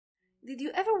Did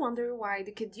you ever wonder why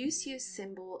the Caduceus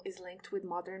symbol is linked with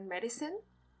modern medicine?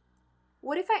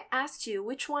 What if I asked you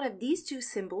which one of these two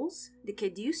symbols, the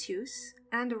Caduceus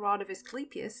and the Rod of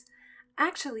Asclepius,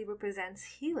 actually represents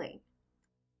healing?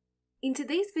 In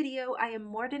today's video, I am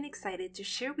more than excited to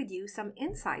share with you some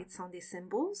insights on these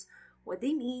symbols, what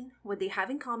they mean, what they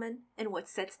have in common, and what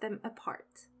sets them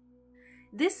apart.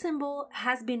 This symbol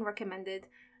has been recommended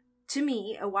to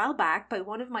me a while back by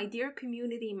one of my dear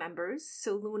community members,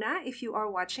 so Luna, if you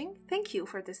are watching, thank you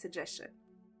for the suggestion.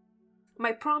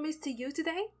 My promise to you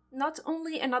today, not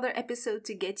only another episode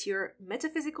to get your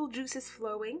metaphysical juices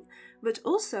flowing, but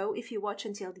also, if you watch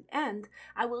until the end,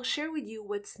 I will share with you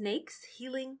what snakes,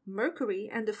 healing, Mercury,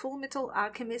 and the full Metal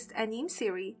Alchemist anime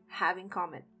series have in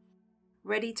common.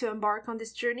 Ready to embark on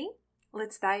this journey?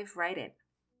 Let's dive right in.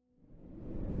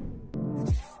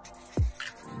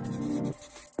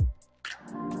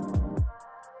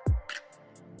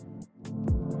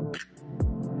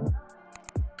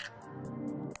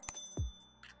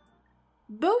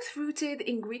 Both rooted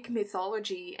in Greek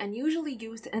mythology and usually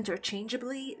used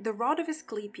interchangeably, the Rod of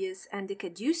Asclepius and the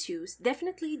Caduceus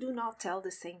definitely do not tell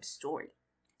the same story.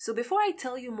 So before I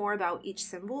tell you more about each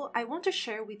symbol, I want to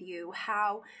share with you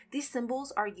how these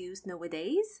symbols are used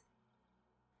nowadays.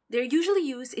 They're usually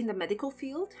used in the medical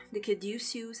field. The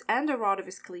Caduceus and the Rod of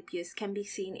Asclepius can be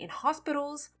seen in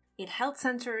hospitals, in health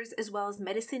centers, as well as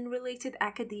medicine-related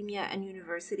academia and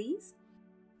universities.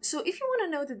 So if you want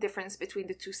to know the difference between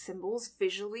the two symbols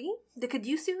visually, the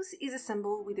Caduceus is a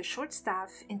symbol with a short staff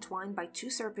entwined by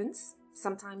two serpents.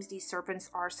 Sometimes these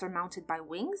serpents are surmounted by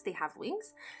wings, they have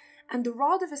wings. And the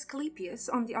Rod of Asclepius,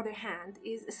 on the other hand,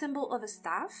 is a symbol of a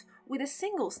staff with a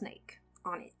single snake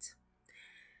on it.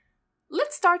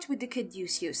 Let's start with the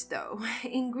Caduceus though.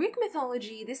 In Greek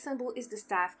mythology, this symbol is the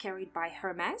staff carried by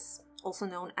Hermes, also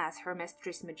known as Hermes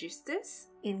Trismegistus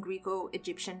in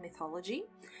Greco-Egyptian mythology.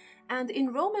 And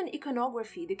in Roman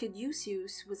iconography, the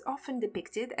Caduceus was often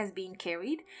depicted as being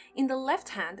carried in the left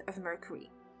hand of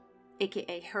Mercury,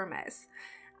 aka Hermes.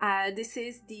 This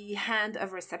is the hand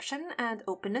of reception and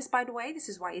openness, by the way. This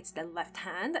is why it's the left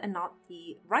hand and not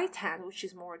the right hand, which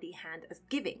is more the hand of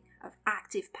giving, of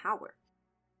active power.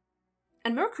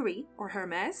 And Mercury, or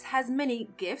Hermes, has many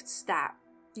gifts that,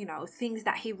 things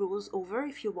that he rules over,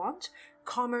 if you want.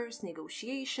 Commerce,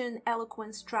 negotiation,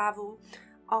 eloquence, travel,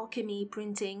 alchemy,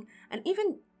 printing, and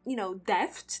even,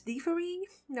 thievery.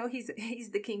 He's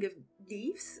the king of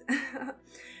thieves.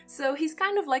 So he's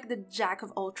kind of like the jack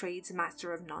of all trades,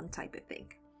 master of none type of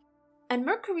thing. And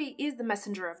Mercury is the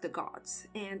messenger of the gods.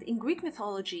 And in Greek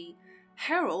mythology,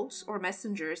 heralds or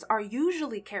messengers are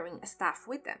usually carrying a staff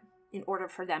with them in order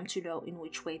for them to know in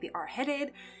which way they are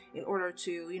headed, in order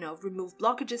to, remove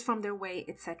blockages from their way,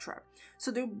 etc. So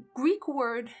the Greek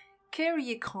word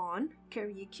Kyriakon,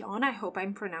 I hope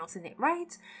I'm pronouncing it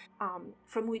right,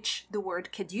 from which the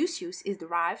word Caduceus is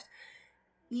derived,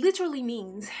 literally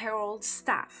means herald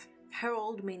staff,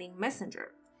 herald meaning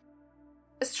messenger.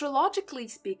 Astrologically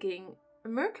speaking,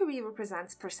 Mercury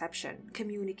represents perception,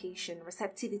 communication,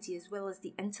 receptivity, as well as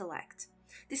the intellect.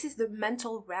 This is the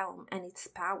mental realm and its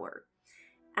power.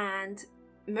 And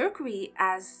Mercury,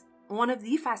 as one of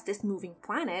the fastest moving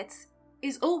planets,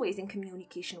 is always in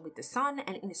communication with the sun,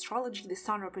 and in astrology, the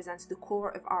sun represents the core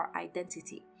of our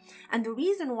identity. And the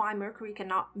reason why Mercury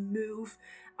cannot move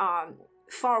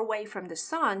far away from the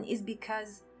sun is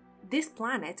because this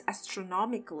planet,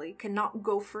 astronomically, cannot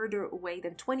go further away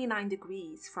than 29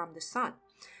 degrees from the sun.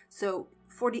 So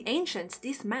for the ancients,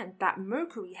 this meant that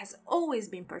Mercury has always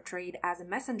been portrayed as a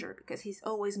messenger because he's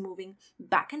always moving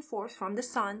back and forth from the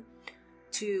sun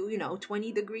to,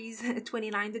 20 degrees,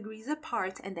 29 degrees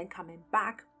apart, and then coming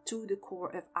back to the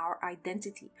core of our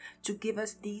identity to give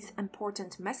us these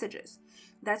important messages.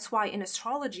 That's why in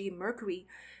astrology, Mercury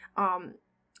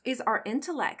is our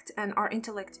intellect, and our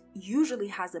intellect usually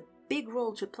has a big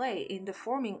role to play in the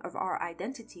forming of our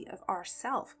identity, of our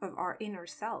self, of our inner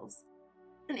selves.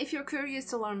 And if you're curious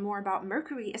to learn more about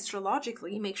Mercury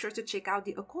astrologically, make sure to check out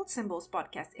the Occult Symbols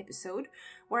Podcast episode,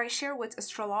 where I share what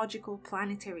astrological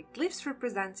planetary glyphs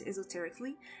represent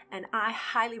esoterically, and I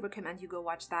highly recommend you go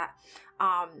watch that.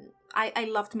 I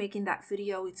loved making that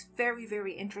video. It's very,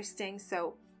 very interesting,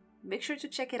 so make sure to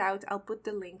check it out. I'll put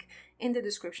the link in the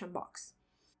description box.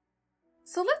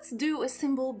 So let's do a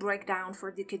symbol breakdown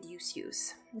for the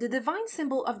Caduceus. The divine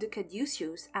symbol of the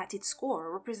Caduceus at its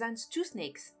core represents two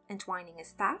snakes entwining a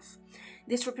staff.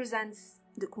 This represents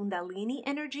the Kundalini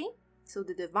energy, so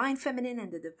the divine feminine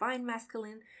and the divine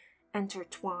masculine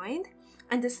intertwined,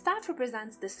 and the staff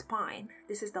represents the spine.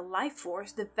 This is the life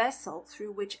force, the vessel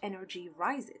through which energy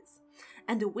rises.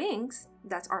 And the wings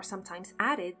that are sometimes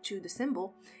added to the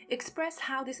symbol express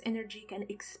how this energy can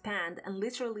expand and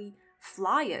literally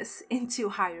fly us into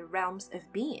higher realms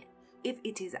of being, if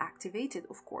it is activated,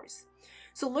 of course.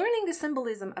 So learning the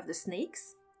symbolism of the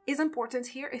snakes is important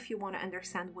here if you want to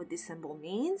understand what this symbol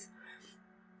means,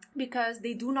 because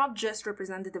they do not just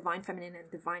represent the divine feminine and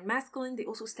divine masculine, they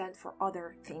also stand for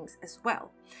other things as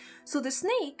well. So the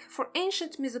snake, for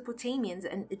ancient Mesopotamians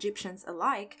and Egyptians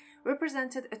alike,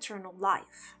 represented eternal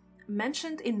life.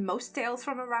 Mentioned in most tales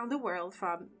from around the world,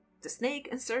 from the snake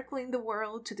encircling the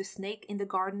world to the snake in the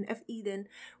Garden of Eden,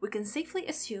 we can safely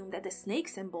assume that the snake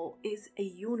symbol is a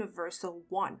universal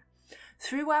one.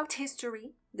 Throughout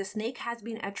history, the snake has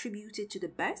been attributed to the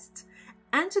best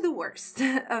and to the worst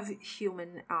of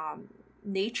human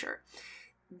nature.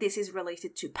 This is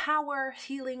related to power,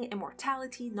 healing,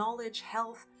 immortality, knowledge,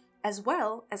 health, as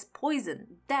well as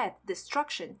poison, death,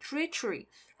 destruction, treachery,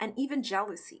 and even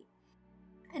jealousy.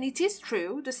 And it is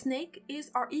true, the snake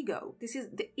is our ego. This is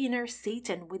the inner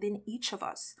Satan within each of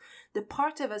us, the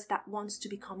part of us that wants to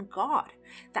become God,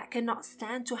 that cannot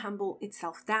stand to humble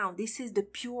itself down. This is the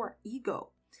pure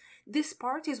ego. This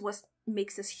part is what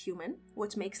makes us human,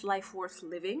 what makes life worth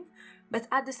living, but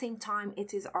at the same time,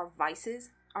 it is our vices,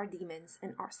 our demons,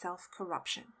 and our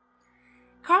self-corruption.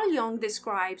 Carl Jung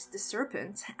describes the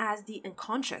serpent as the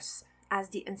unconscious, as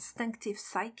the instinctive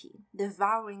psyche,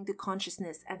 devouring the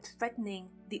consciousness and threatening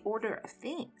the order of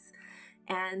things.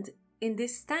 And in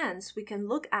this stance, we can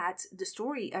look at the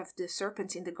story of the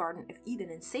serpent in the Garden of Eden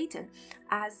and Satan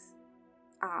as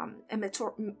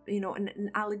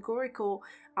an allegorical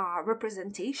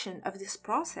representation of this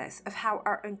process of how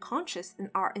our unconscious and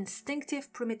our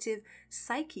instinctive, primitive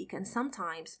psyche can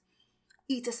sometimes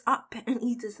eat us up and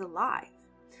eat us alive.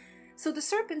 So the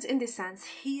serpent, in this sense,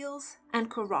 heals and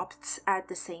corrupts at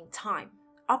the same time.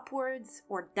 Upwards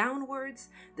or downwards,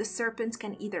 the serpent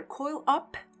can either coil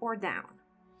up or down.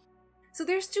 So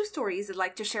there's two stories I'd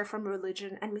like to share from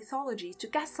religion and mythology to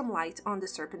cast some light on the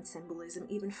serpent symbolism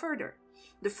even further.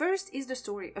 The first is the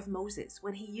story of Moses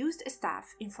when he used a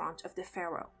staff in front of the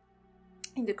Pharaoh.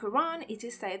 In the Quran, it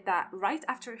is said that right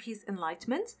after his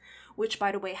enlightenment, which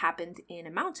by the way happened in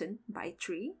a mountain by a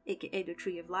tree, aka the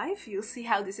tree of life, you'll see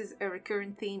how this is a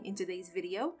recurrent theme in today's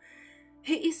video,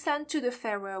 he is sent to the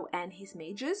Pharaoh and his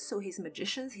mages, so his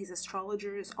magicians, his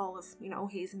astrologers, all of,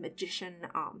 his magician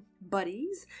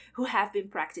buddies who have been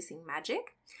practicing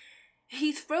magic.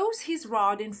 He throws his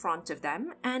rod in front of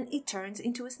them and it turns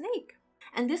into a snake.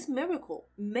 And this miracle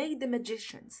made the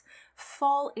magicians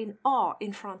fall in awe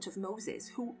in front of Moses,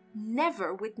 who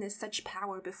never witnessed such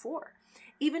power before.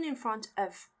 Even in front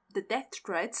of the death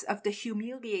threats of the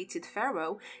humiliated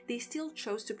Pharaoh, they still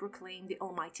chose to proclaim the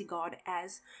Almighty God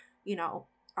as,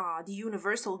 the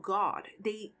universal God.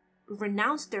 They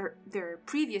renounced their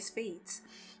previous faiths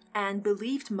and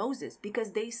believed Moses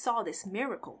because they saw this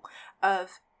miracle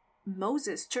of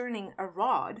Moses turning a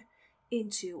rod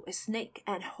into a snake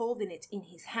and holding it in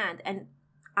his hand. And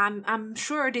I'm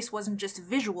sure this wasn't just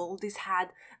visual. This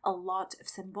had a lot of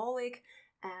symbolic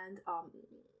and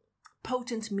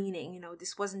potent meaning.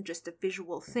 This wasn't just a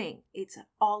visual thing. It's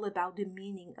all about the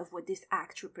meaning of what this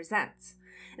act represents.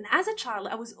 And as a child,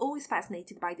 I was always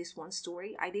fascinated by this one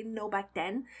story. I didn't know back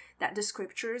then that the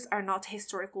scriptures are not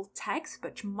historical texts,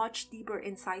 but much deeper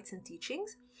insights and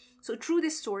teachings. So through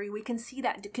this story, we can see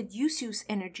that the Caduceus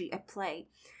energy at play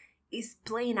is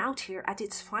playing out here at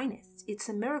its finest. It's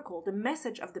a miracle. The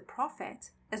message of the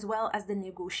prophet, as well as the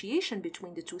negotiation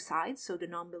between the two sides, so the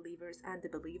non-believers and the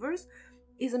believers,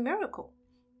 is a miracle.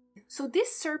 So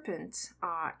this serpent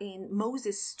in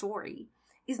Moses' story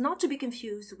is not to be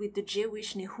confused with the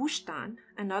Jewish Nehushtan,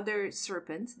 another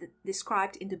serpent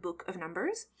described in the book of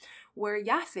Numbers, where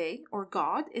Yahweh, or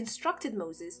God, instructed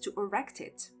Moses to erect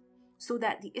it, so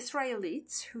that the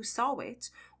Israelites who saw it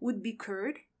would be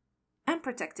cured and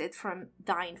protected from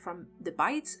dying from the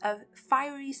bites of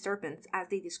fiery serpents, as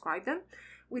they describe them,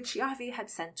 which Yahweh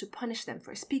had sent to punish them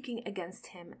for speaking against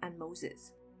him and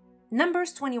Moses.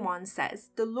 Numbers 21 says,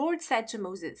 "The Lord said to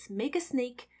Moses, 'Make a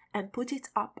snake and put it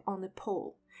up on a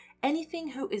pole. Anything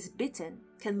who is bitten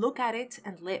can look at it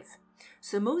and live.'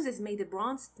 So Moses made a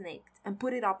bronze snake and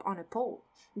put it up on a pole.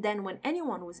 Then when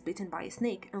anyone was bitten by a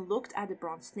snake and looked at the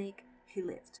bronze snake, he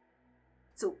lived."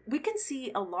 So we can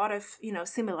see a lot of,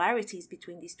 similarities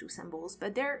between these two symbols,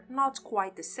 but they're not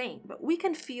quite the same. But we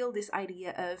can feel this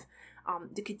idea of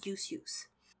the Caduceus.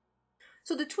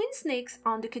 So the twin snakes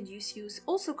on the Caduceus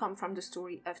also come from the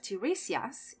story of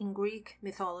Tiresias in Greek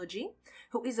mythology,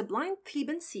 who is a blind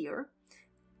Theban seer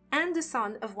and the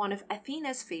son of one of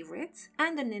Athena's favorites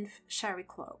and the nymph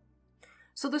Chariclo.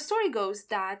 So the story goes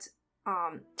that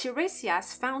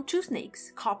Tiresias found two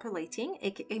snakes copulating,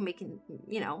 aka making,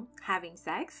 having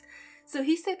sex. So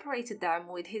he separated them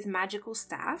with his magical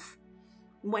staff.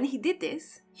 When he did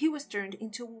this, he was turned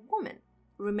into a woman,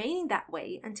 remaining that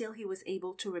way until he was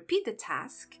able to repeat the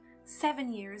task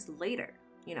 7 years later,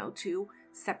 to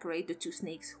separate the two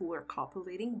snakes who were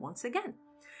copulating once again.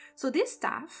 So this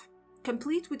staff,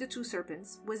 complete with the two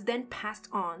serpents, was then passed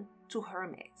on to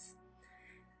Hermes.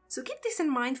 So keep this in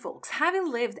mind, folks.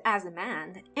 Having lived as a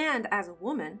man and as a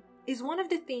woman is one of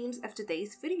the themes of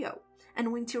today's video.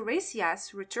 And when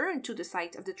Tiresias returned to the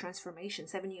site of the transformation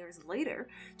 7 years later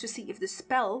to see if the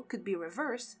spell could be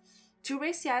reversed,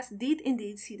 Tiresias did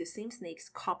indeed see the same snakes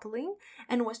coupling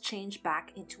and was changed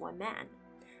back into a man.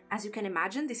 As you can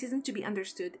imagine, this isn't to be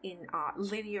understood in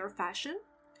linear fashion.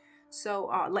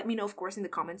 So let me know, of course, in the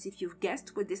comments if you've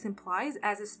guessed what this implies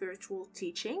as a spiritual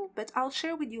teaching, but I'll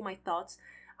share with you my thoughts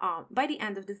by the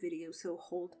end of the video, so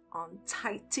hold on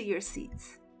tight to your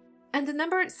seats. And the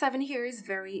number 7 here is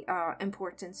very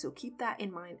important, so keep that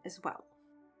in mind as well.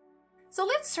 So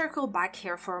let's circle back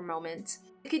here for a moment.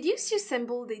 The Caduceus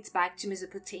symbol dates back to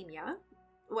Mesopotamia.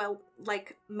 Well,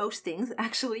 like most things,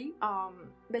 actually.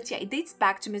 But yeah, it dates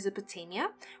back to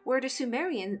Mesopotamia, where the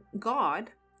Sumerian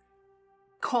god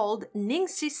called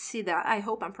Ningishzida, I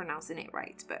hope I'm pronouncing it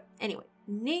right, but anyway,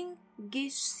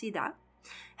 Ningishzida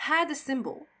had a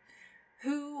symbol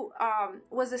who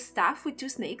was a staff with two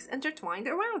snakes intertwined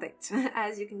around it,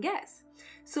 as you can guess.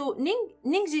 So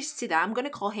Ningishzida, I'm going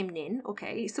to call him Nin,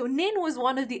 okay? So Nin was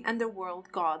one of the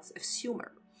underworld gods of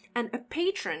Sumer and a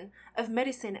patron of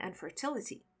medicine and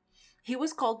fertility. He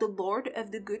was called the Lord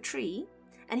of the Good Tree,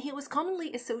 and he was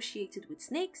commonly associated with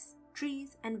snakes,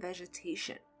 trees, and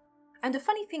vegetation. And the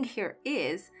funny thing here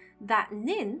is that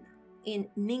Nin in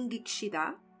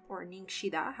Ningishzida, or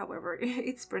Ningishzida, however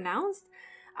it's pronounced,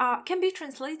 can be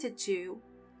translated to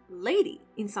lady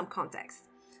in some contexts.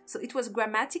 So it was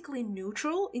grammatically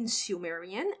neutral in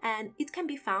Sumerian, and it can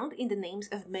be found in the names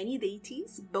of many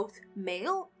deities, both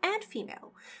male and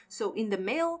female. So in the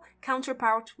male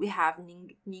counterpart, we have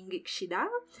Ningishzida,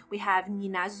 we have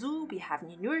Ninazu, we have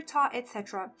Ninurta,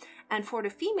 etc. And for the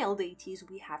female deities,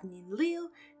 we have Ninlil,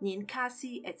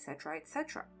 Ninkasi, etc.,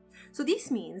 etc. So this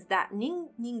means that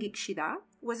Ningishzida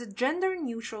was a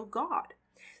gender-neutral god,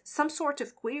 some sort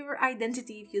of queer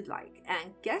identity if you'd like.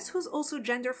 And guess who's also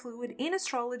gender fluid in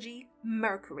astrology?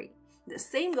 Mercury, the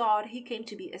same god he came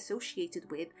to be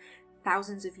associated with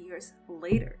thousands of years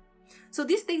later. So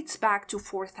this dates back to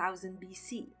 4000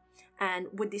 BC. And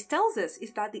what this tells us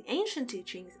is that the ancient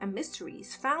teachings and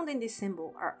mysteries found in this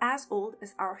symbol are as old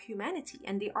as our humanity,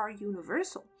 and they are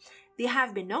universal. They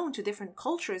have been known to different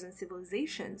cultures and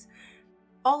civilizations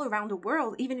all around the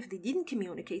world, even if they didn't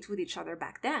communicate with each other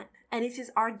back then. And it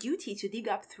is our duty to dig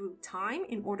up through time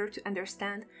in order to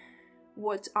understand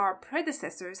what our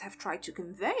predecessors have tried to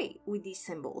convey with these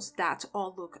symbols that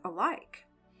all look alike.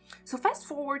 So fast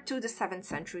forward to the 7th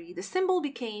century, the symbol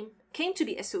came to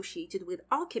be associated with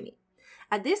alchemy.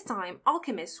 At this time,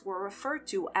 alchemists were referred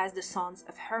to as the sons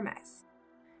of Hermes.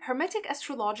 Hermetic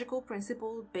astrological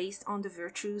principle based on the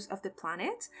virtues of the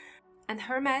planet, and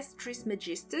Hermes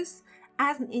Trismegistus,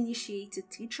 as an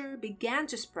initiated teacher, began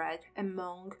to spread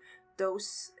among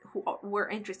those who were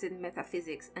interested in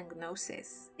metaphysics and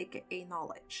gnosis, aka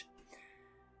knowledge.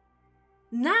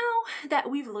 Now that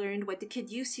we've learned what the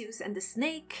Caduceus and the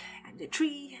snake and the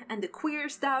tree and the queer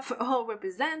stuff all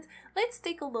represent, let's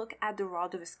take a look at the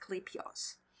Rod of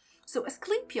Asclepios. So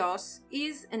Asclepios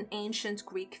is an ancient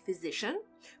Greek physician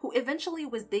who eventually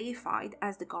was deified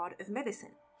as the god of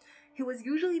medicine. He was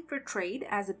usually portrayed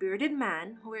as a bearded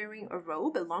man wearing a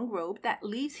long robe that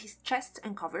leaves his chest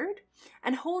uncovered,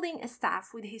 and holding a staff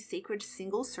with his sacred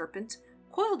single serpent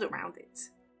coiled around it.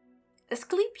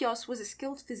 Asclepios was a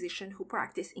skilled physician who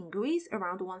practiced in Greece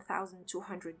around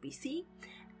 1200 BC,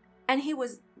 and he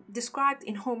was described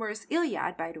in Homer's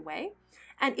Iliad, by the way,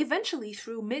 and eventually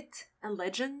through myth and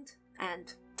legend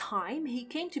and time, he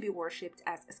came to be worshipped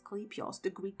as Asclepios, the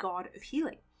Greek god of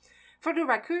healing. For the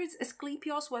records,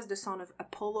 Asclepios was the son of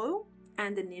Apollo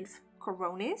and the nymph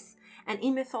Coronis, and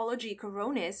in mythology,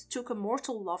 Coronis took a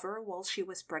mortal lover while she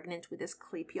was pregnant with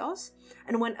Asclepios,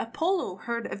 and when Apollo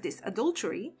heard of this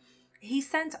adultery, he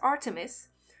sent Artemis,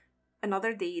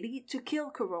 another deity, to kill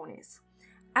Coronis.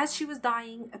 As she was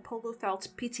dying, Apollo felt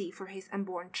pity for his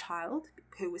unborn child,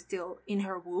 who was still in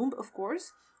her womb, of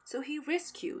course, so he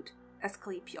rescued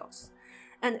Asclepios.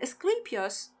 And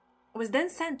Asclepios was then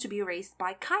sent to be raised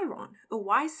by Chiron, a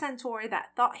wise centaur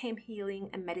that taught him healing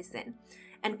and medicine.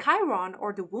 And Chiron,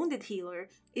 or the wounded healer,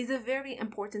 is a very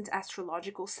important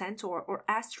astrological centaur or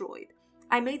asteroid.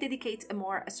 I may dedicate a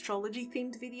more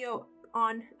astrology-themed video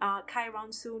on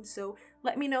Chiron soon, so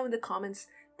let me know in the comments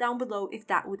down below if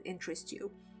that would interest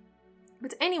you.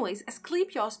 But anyways,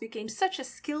 Asclepios became such a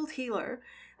skilled healer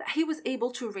that he was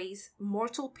able to raise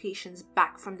mortal patients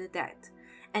back from the dead.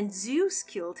 And Zeus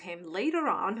killed him later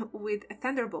on with a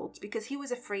thunderbolt because he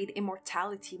was afraid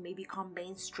immortality may become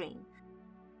mainstream.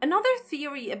 Another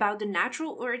theory about the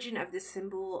natural origin of this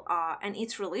symbol and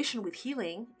its relation with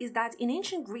healing is that in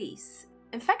ancient Greece,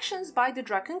 infections by the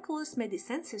Dracunculus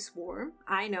medicensis worm,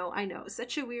 I know,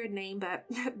 such a weird name, but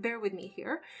bear with me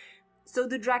here. So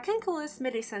the Dracunculus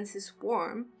medicensis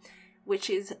worm, which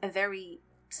is a very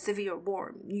severe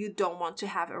worm you don't want to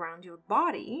have around your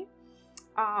body,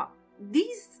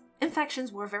 these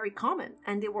infections were very common,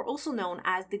 and they were also known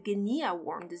as the guinea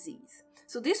worm disease.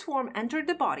 So this worm entered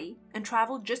the body and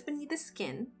traveled just beneath the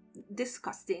skin.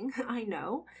 Disgusting, I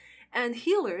know. And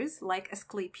healers like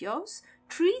Asclepios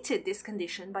treated this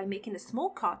condition by making a small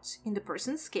cut in the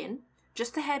person's skin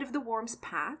just ahead of the worm's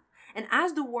path, and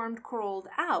as the worm crawled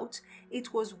out,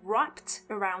 it was wrapped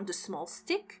around a small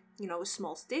stick, a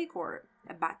small stick or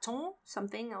a baton,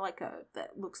 something like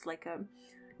that looks like a,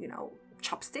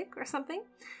 chopstick or something.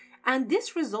 And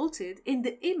this resulted in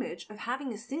the image of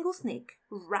having a single snake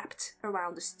wrapped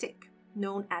around a stick,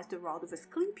 known as the Rod of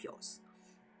Asclepios.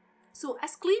 So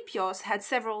Asclepios had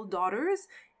several daughters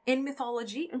in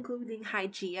mythology, including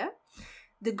Hygeia,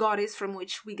 the goddess from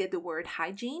which we get the word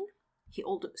hygiene. He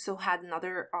also had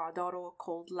another daughter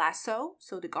called Lasso,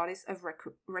 so the goddess of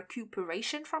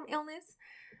recuperation from illness.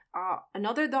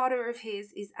 Another daughter of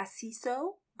his is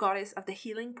Asiso, goddess of the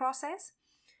healing process.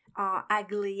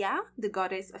 Aglaia, the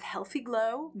goddess of healthy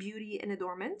glow, beauty, and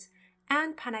adornment.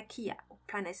 And Panacea,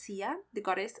 the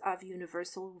goddess of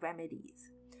universal remedies.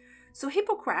 So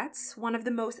Hippocrates, one of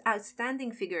the most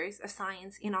outstanding figures of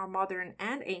science in our modern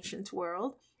and ancient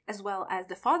world, as well as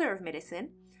the father of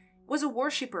medicine, was a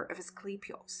worshipper of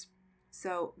Asclepios.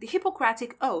 So the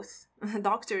Hippocratic Oath,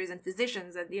 doctors and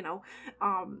physicians and,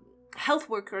 health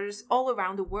workers all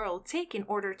around the world take in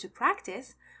order to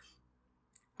practice,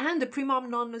 and the Primum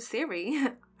non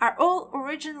nocere are all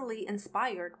originally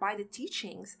inspired by the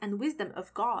teachings and wisdom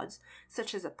of gods,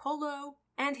 such as Apollo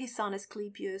and his son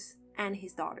Asclepius and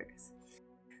his daughters.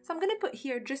 So I'm going to put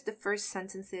here just the first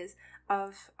sentences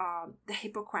of the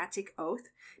Hippocratic Oath,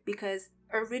 because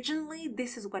originally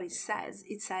this is what it says.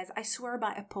 It says, "I swear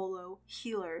by Apollo,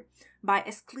 healer, by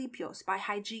Asclepios, by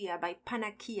Hygeia, by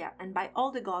Panacea, and by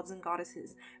all the gods and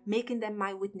goddesses, making them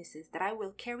my witnesses, that I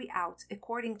will carry out,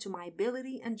 according to my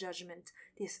ability and judgment,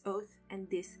 this oath and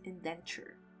this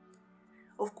indenture."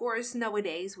 Of course,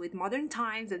 nowadays, with modern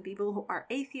times and people who are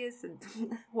atheists and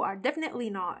who are definitely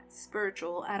not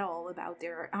spiritual at all about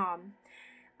their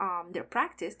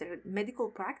practice, their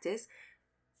medical practice,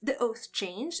 the oath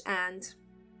changed and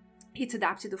it's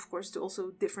adapted, of course, to also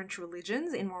different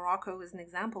religions. In Morocco, as an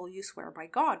example, you swear by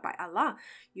God, by Allah.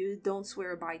 You don't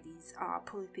swear by these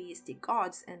polytheistic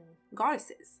gods and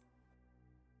goddesses.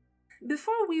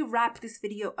 Before we wrap this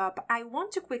video up, I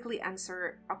want to quickly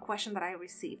answer a question that I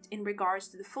received in regards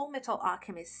to the full Metal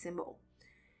Alchemist symbol.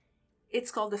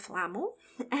 It's called the Flamel,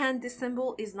 and this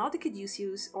symbol is not the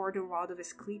Caduceus or the Rod of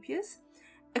Asclepius.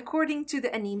 According to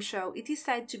the Anime show, it is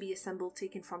said to be a symbol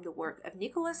taken from the work of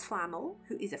Nicolas Flamel,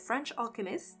 who is a French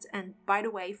alchemist. And by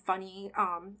the way, funny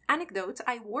anecdote,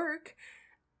 I work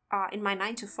in my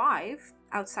 9-to-5,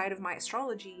 outside of my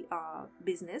astrology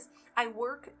business, I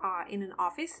work in an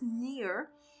office near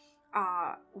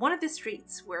one of the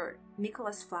streets where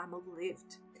Nicolas Flamel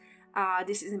lived.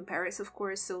 This is in Paris, of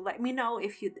course, so let me know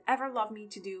if you'd ever love me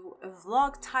to do a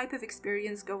vlog type of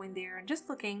experience going there and just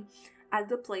looking at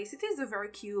the place. It is a very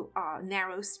cute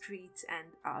narrow street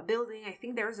and building. I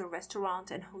think there's a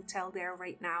restaurant and hotel there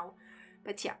right now.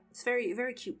 But yeah, it's very,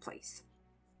 very cute place.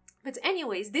 But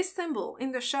anyways, this symbol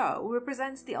in the show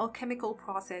represents the alchemical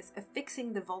process of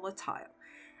fixing the volatile.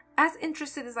 As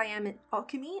interested as I am in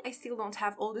alchemy, I still don't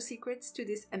have all the secrets to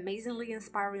this amazingly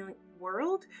inspiring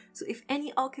world. So if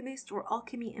any alchemist or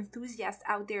alchemy enthusiast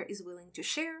out there is willing to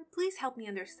share, please help me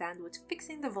understand what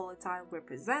fixing the volatile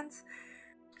represents.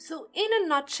 So in a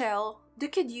nutshell, the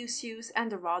Caduceus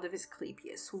and the Rod of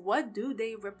Asclepius, what do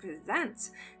they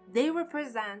represent? They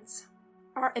represent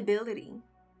our ability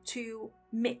to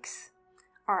mix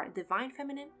our divine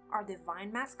feminine, our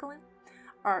divine masculine,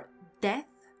 our death,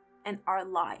 and our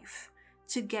life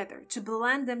together, to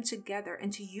blend them together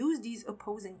and to use these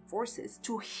opposing forces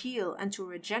to heal and to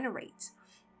regenerate.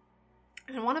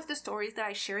 And one of the stories that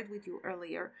I shared with you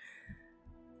earlier,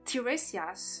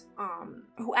 Tiresias,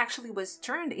 who actually was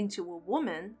turned into a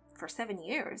woman for 7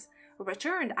 years,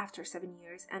 returned after 7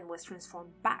 years and was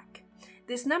transformed back.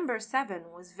 This number 7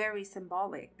 was very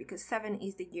symbolic because 7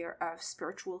 is the year of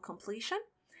spiritual completion.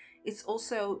 It's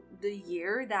also the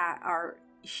year that our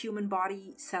human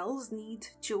body cells need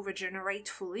to regenerate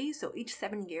fully. So each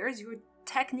 7 years, you're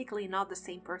technically not the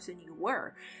same person you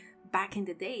were back in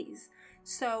the days.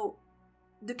 So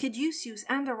the Caduceus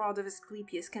and the Rod of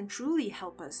Asclepius can truly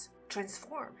help us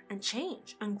transform and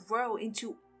change and grow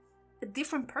into a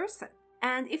different person.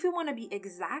 And if we want to be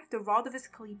exact, the Rod of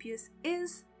Asclepius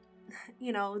is,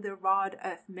 the rod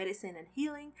of medicine and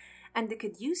healing, and the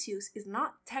Caduceus is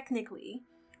not technically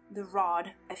the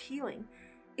rod of healing.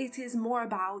 It is more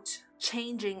about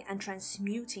changing and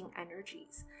transmuting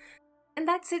energies. And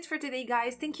that's it for today,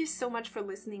 guys. Thank you so much for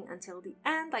listening until the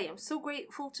end. I am so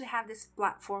grateful to have this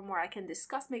platform where I can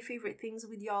discuss my favorite things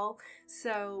with y'all.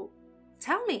 So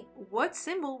tell me, what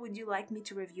symbol would you like me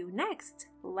to review next?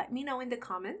 Let me know in the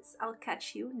comments. I'll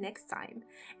catch you next time.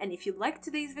 And if you liked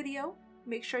today's video,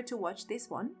 make sure to watch this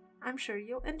one. I'm sure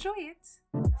you'll enjoy it.